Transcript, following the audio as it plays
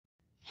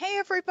Hey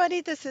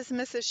everybody, this is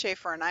Mrs.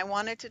 Schaefer, and I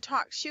wanted to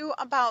talk to you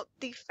about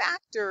the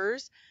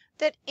factors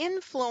that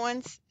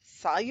influence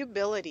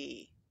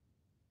solubility.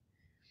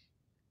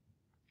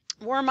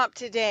 Warm up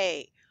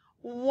today.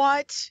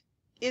 What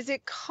is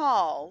it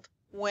called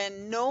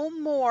when no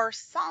more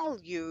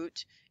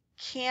solute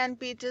can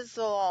be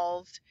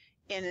dissolved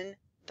in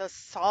the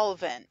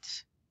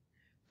solvent?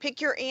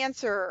 Pick your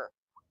answer.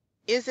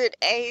 Is it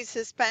A,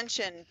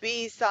 suspension,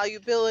 B,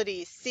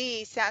 solubility,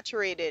 C,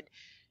 saturated,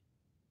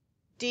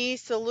 D,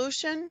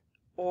 solution,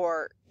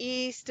 or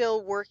E,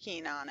 still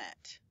working on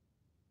it?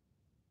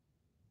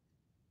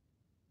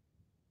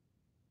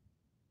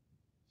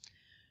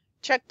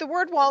 Check the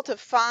word wall to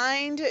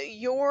find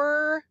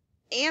your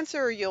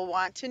answer. You'll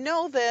want to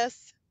know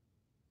this.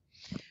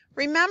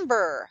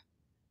 Remember,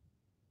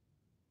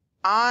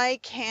 I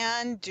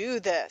can do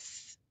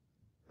this.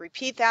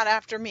 Repeat that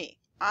after me.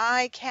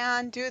 I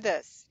can do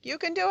this. You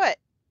can do it.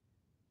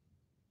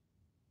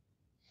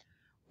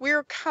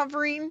 We're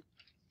covering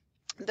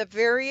the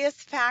various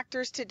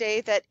factors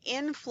today that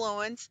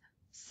influence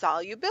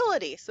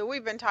solubility. So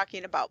we've been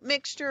talking about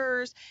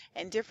mixtures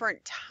and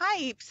different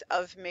types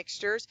of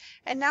mixtures,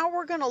 and now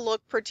we're going to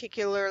look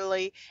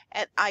particularly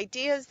at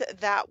ideas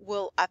that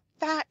will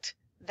affect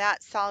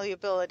that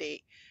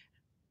solubility.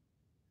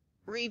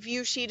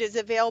 Review sheet is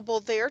available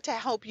there to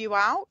help you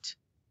out.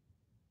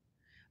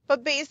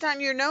 But based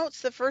on your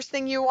notes, the first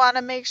thing you want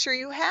to make sure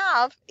you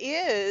have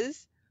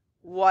is,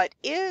 what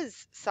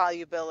is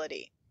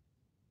solubility?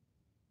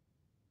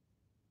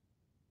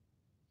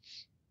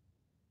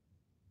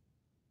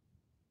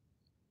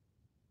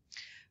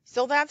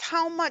 So that's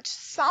how much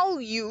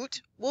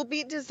solute will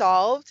be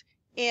dissolved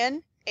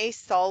in a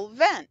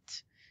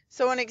solvent.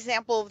 So an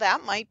example of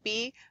that might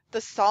be the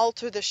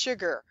salt or the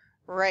sugar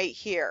right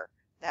here.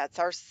 That's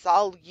our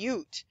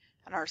solute.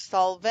 And our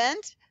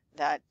solvent,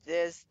 that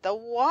is the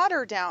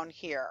water down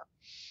here.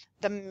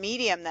 The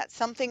medium, that's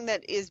something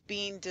that is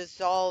being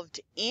dissolved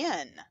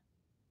in.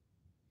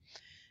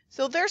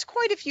 So there's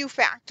quite a few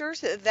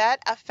factors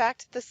that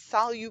affect the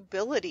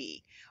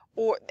solubility,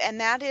 and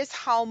that is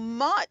how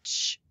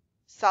much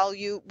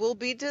solute will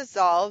be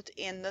dissolved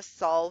in the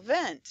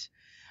solvent.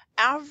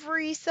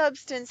 Every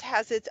substance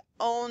has its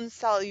own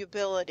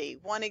solubility.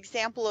 One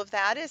example of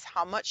that is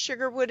how much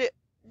sugar would it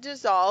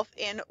dissolve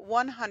in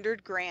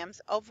 100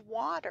 grams of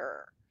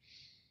water.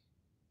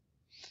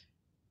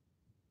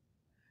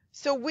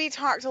 So we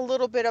talked a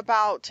little bit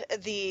about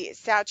the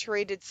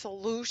saturated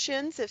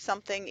solutions, if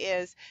something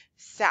is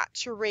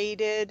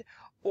saturated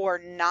or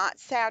not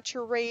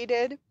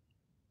saturated.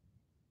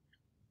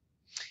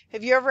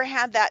 Have you ever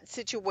had that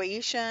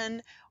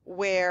situation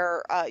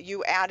where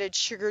you added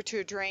sugar to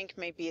a drink,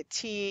 maybe a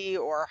tea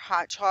or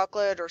hot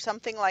chocolate or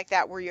something like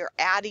that, where you're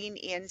adding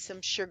in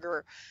some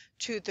sugar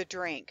to the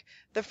drink?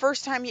 The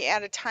first time you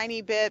add a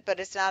tiny bit, but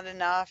it's not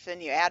enough,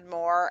 and you add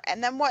more.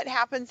 And then what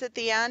happens at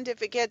the end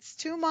if it gets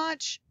too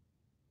much?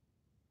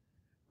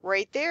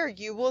 Right there,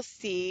 you will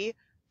see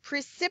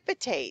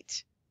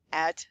precipitate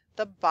at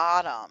the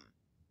bottom,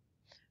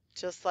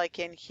 just like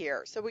in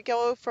here. So we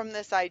go from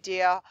this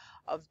idea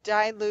of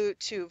dilute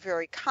to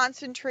very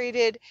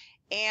concentrated,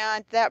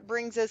 and that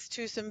brings us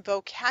to some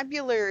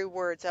vocabulary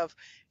words of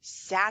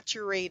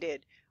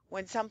saturated.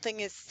 When something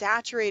is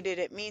saturated,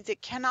 it means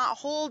it cannot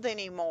hold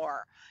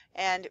anymore.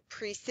 And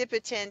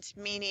precipitant,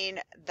 meaning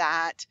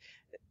that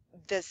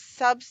the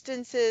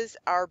substances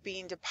are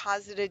being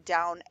deposited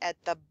down at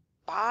the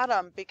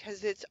bottom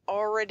because it's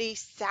already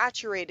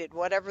saturated.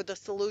 Whatever the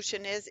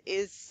solution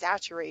is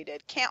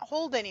saturated, can't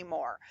hold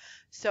anymore.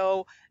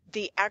 So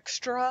the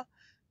extra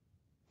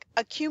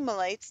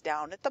accumulates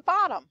down at the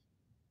bottom.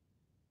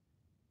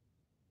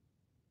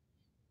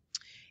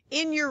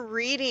 In your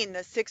reading,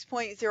 the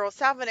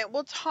 6.07, it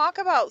will talk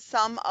about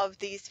some of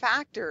these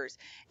factors.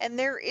 And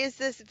there is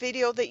this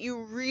video that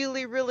you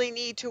really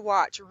need to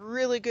watch.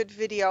 Really good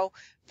video,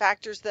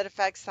 factors that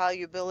affect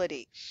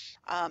solubility.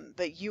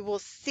 But you will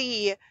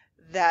see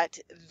that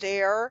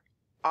there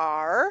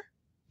are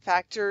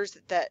factors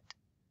that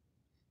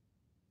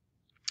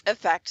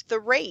affect the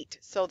rate.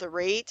 So the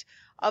rate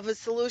of a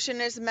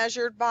solution is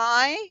measured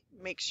by,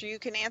 make sure you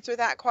can answer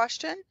that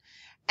question.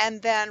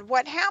 And then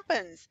what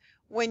happens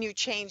when you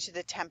change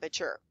the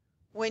temperature,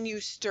 when you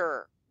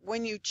stir,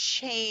 when you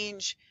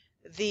change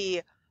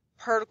the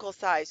particle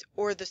size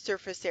or the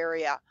surface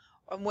area,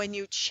 and when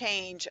you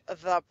change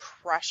the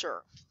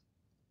pressure.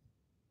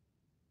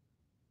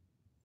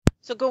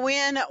 So go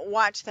in,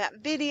 watch that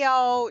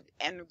video,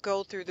 and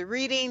go through the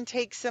reading,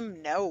 take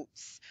some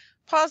notes.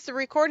 Pause the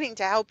recording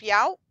to help you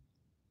out.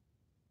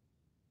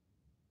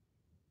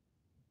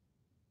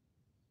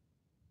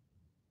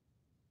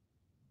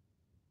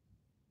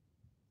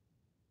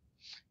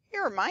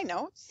 Here are my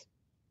notes.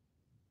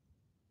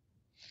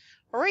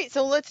 All right,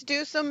 so let's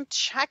do some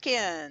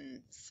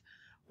check-ins.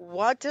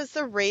 What does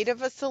the rate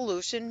of a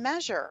solution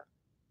measure?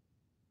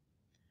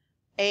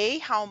 A,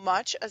 how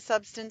much a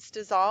substance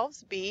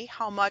dissolves. B,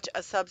 how much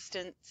a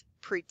substance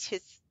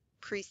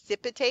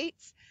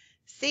precipitates.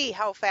 C,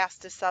 how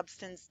fast a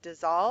substance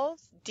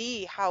dissolves.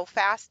 D, how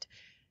fast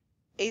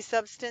a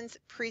substance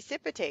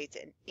precipitates?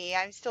 And E,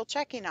 I'm still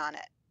checking on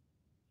it.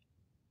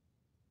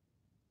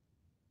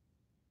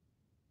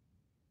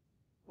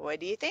 What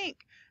do you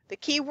think? The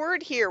key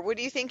word here, what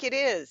do you think it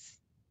is?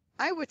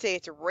 I would say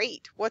it's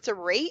rate. What's a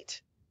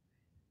rate?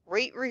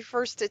 Rate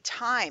refers to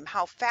time,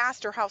 how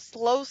fast or how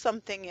slow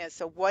something is.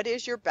 So what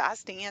is your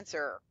best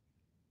answer?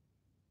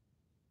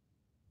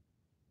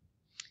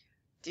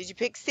 Did you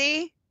pick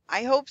C?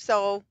 I hope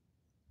so.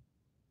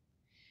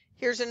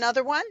 Here's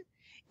another one.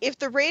 If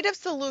the rate of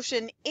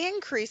solution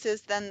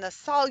increases, then the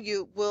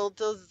solute will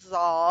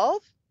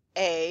dissolve.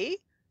 A,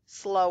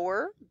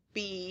 slower.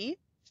 B,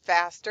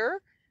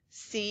 faster.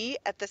 C,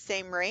 at the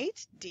same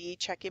rate. D,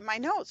 checking my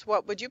notes.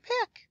 What would you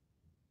pick?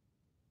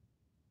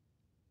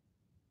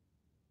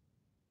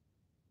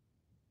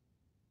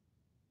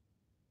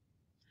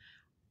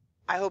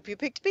 I hope you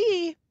picked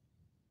B.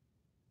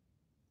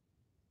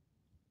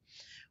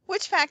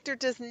 Which factor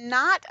does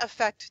not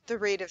affect the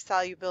rate of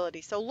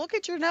solubility? So look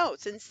at your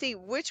notes and see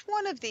which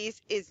one of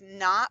these is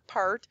not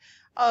part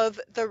of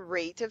the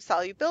rate of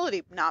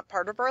solubility, not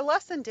part of our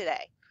lesson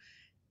today.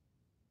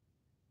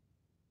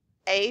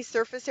 A,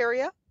 surface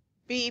area.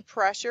 B,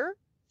 pressure.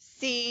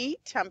 C,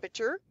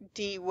 temperature.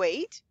 D,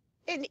 weight.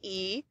 And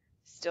E,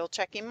 still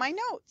checking my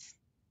notes.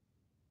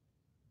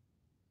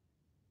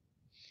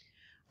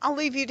 I'll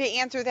leave you to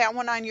answer that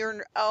one on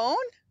your own.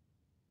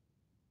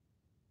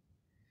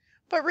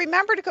 But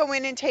remember to go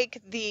in and take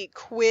the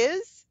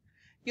quiz.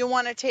 You'll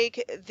want to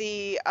take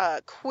the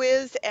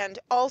quiz and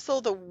also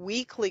the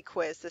weekly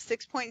quiz. The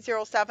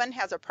 6.07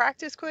 has a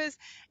practice quiz,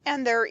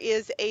 and there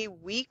is a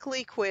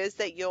weekly quiz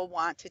that you'll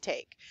want to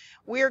take.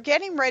 We're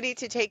getting ready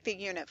to take the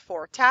Unit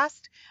 4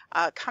 test.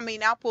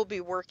 Coming up, we'll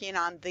be working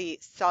on the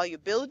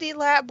solubility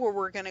lab, where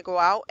we're going to go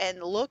out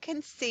and look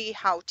and see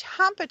how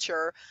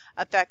temperature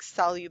affects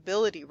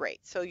solubility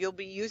rate. So you'll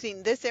be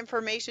using this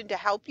information to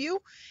help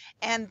you,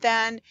 and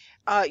then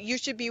you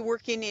should be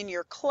working in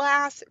your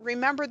class.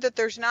 Remember that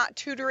there's not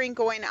tutoring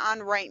going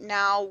on right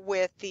now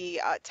with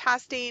the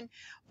testing,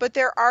 but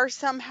there are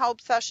some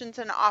help sessions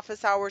and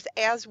office hours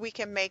as we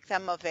can make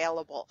them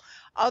available.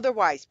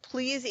 Otherwise,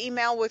 please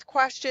email with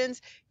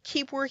questions.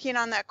 Keep working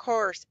on that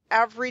course.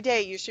 Every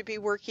day you should be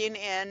working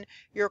in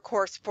your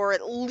course for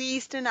at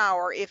least an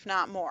hour, if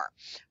not more.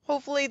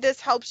 Hopefully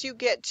this helps you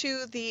get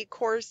to the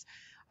course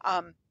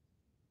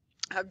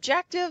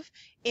objective,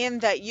 in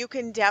that you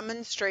can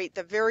demonstrate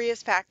the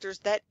various factors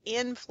that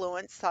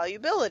influence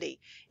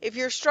solubility. If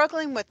you're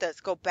struggling with this,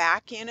 go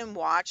back in and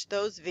watch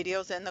those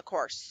videos in the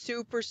course.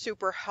 Super,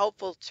 super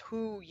helpful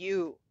to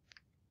you.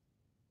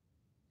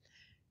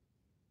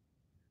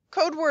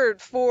 Code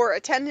word for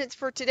attendance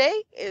for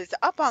today is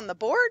up on the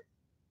board.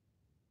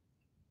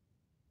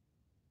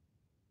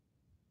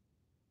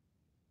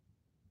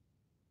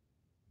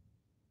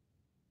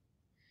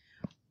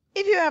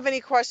 If you have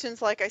any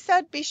questions, like I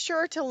said, be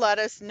sure to let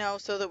us know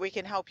so that we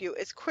can help you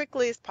as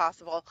quickly as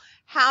possible.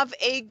 Have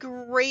a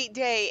great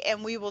day,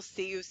 and we will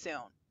see you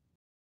soon.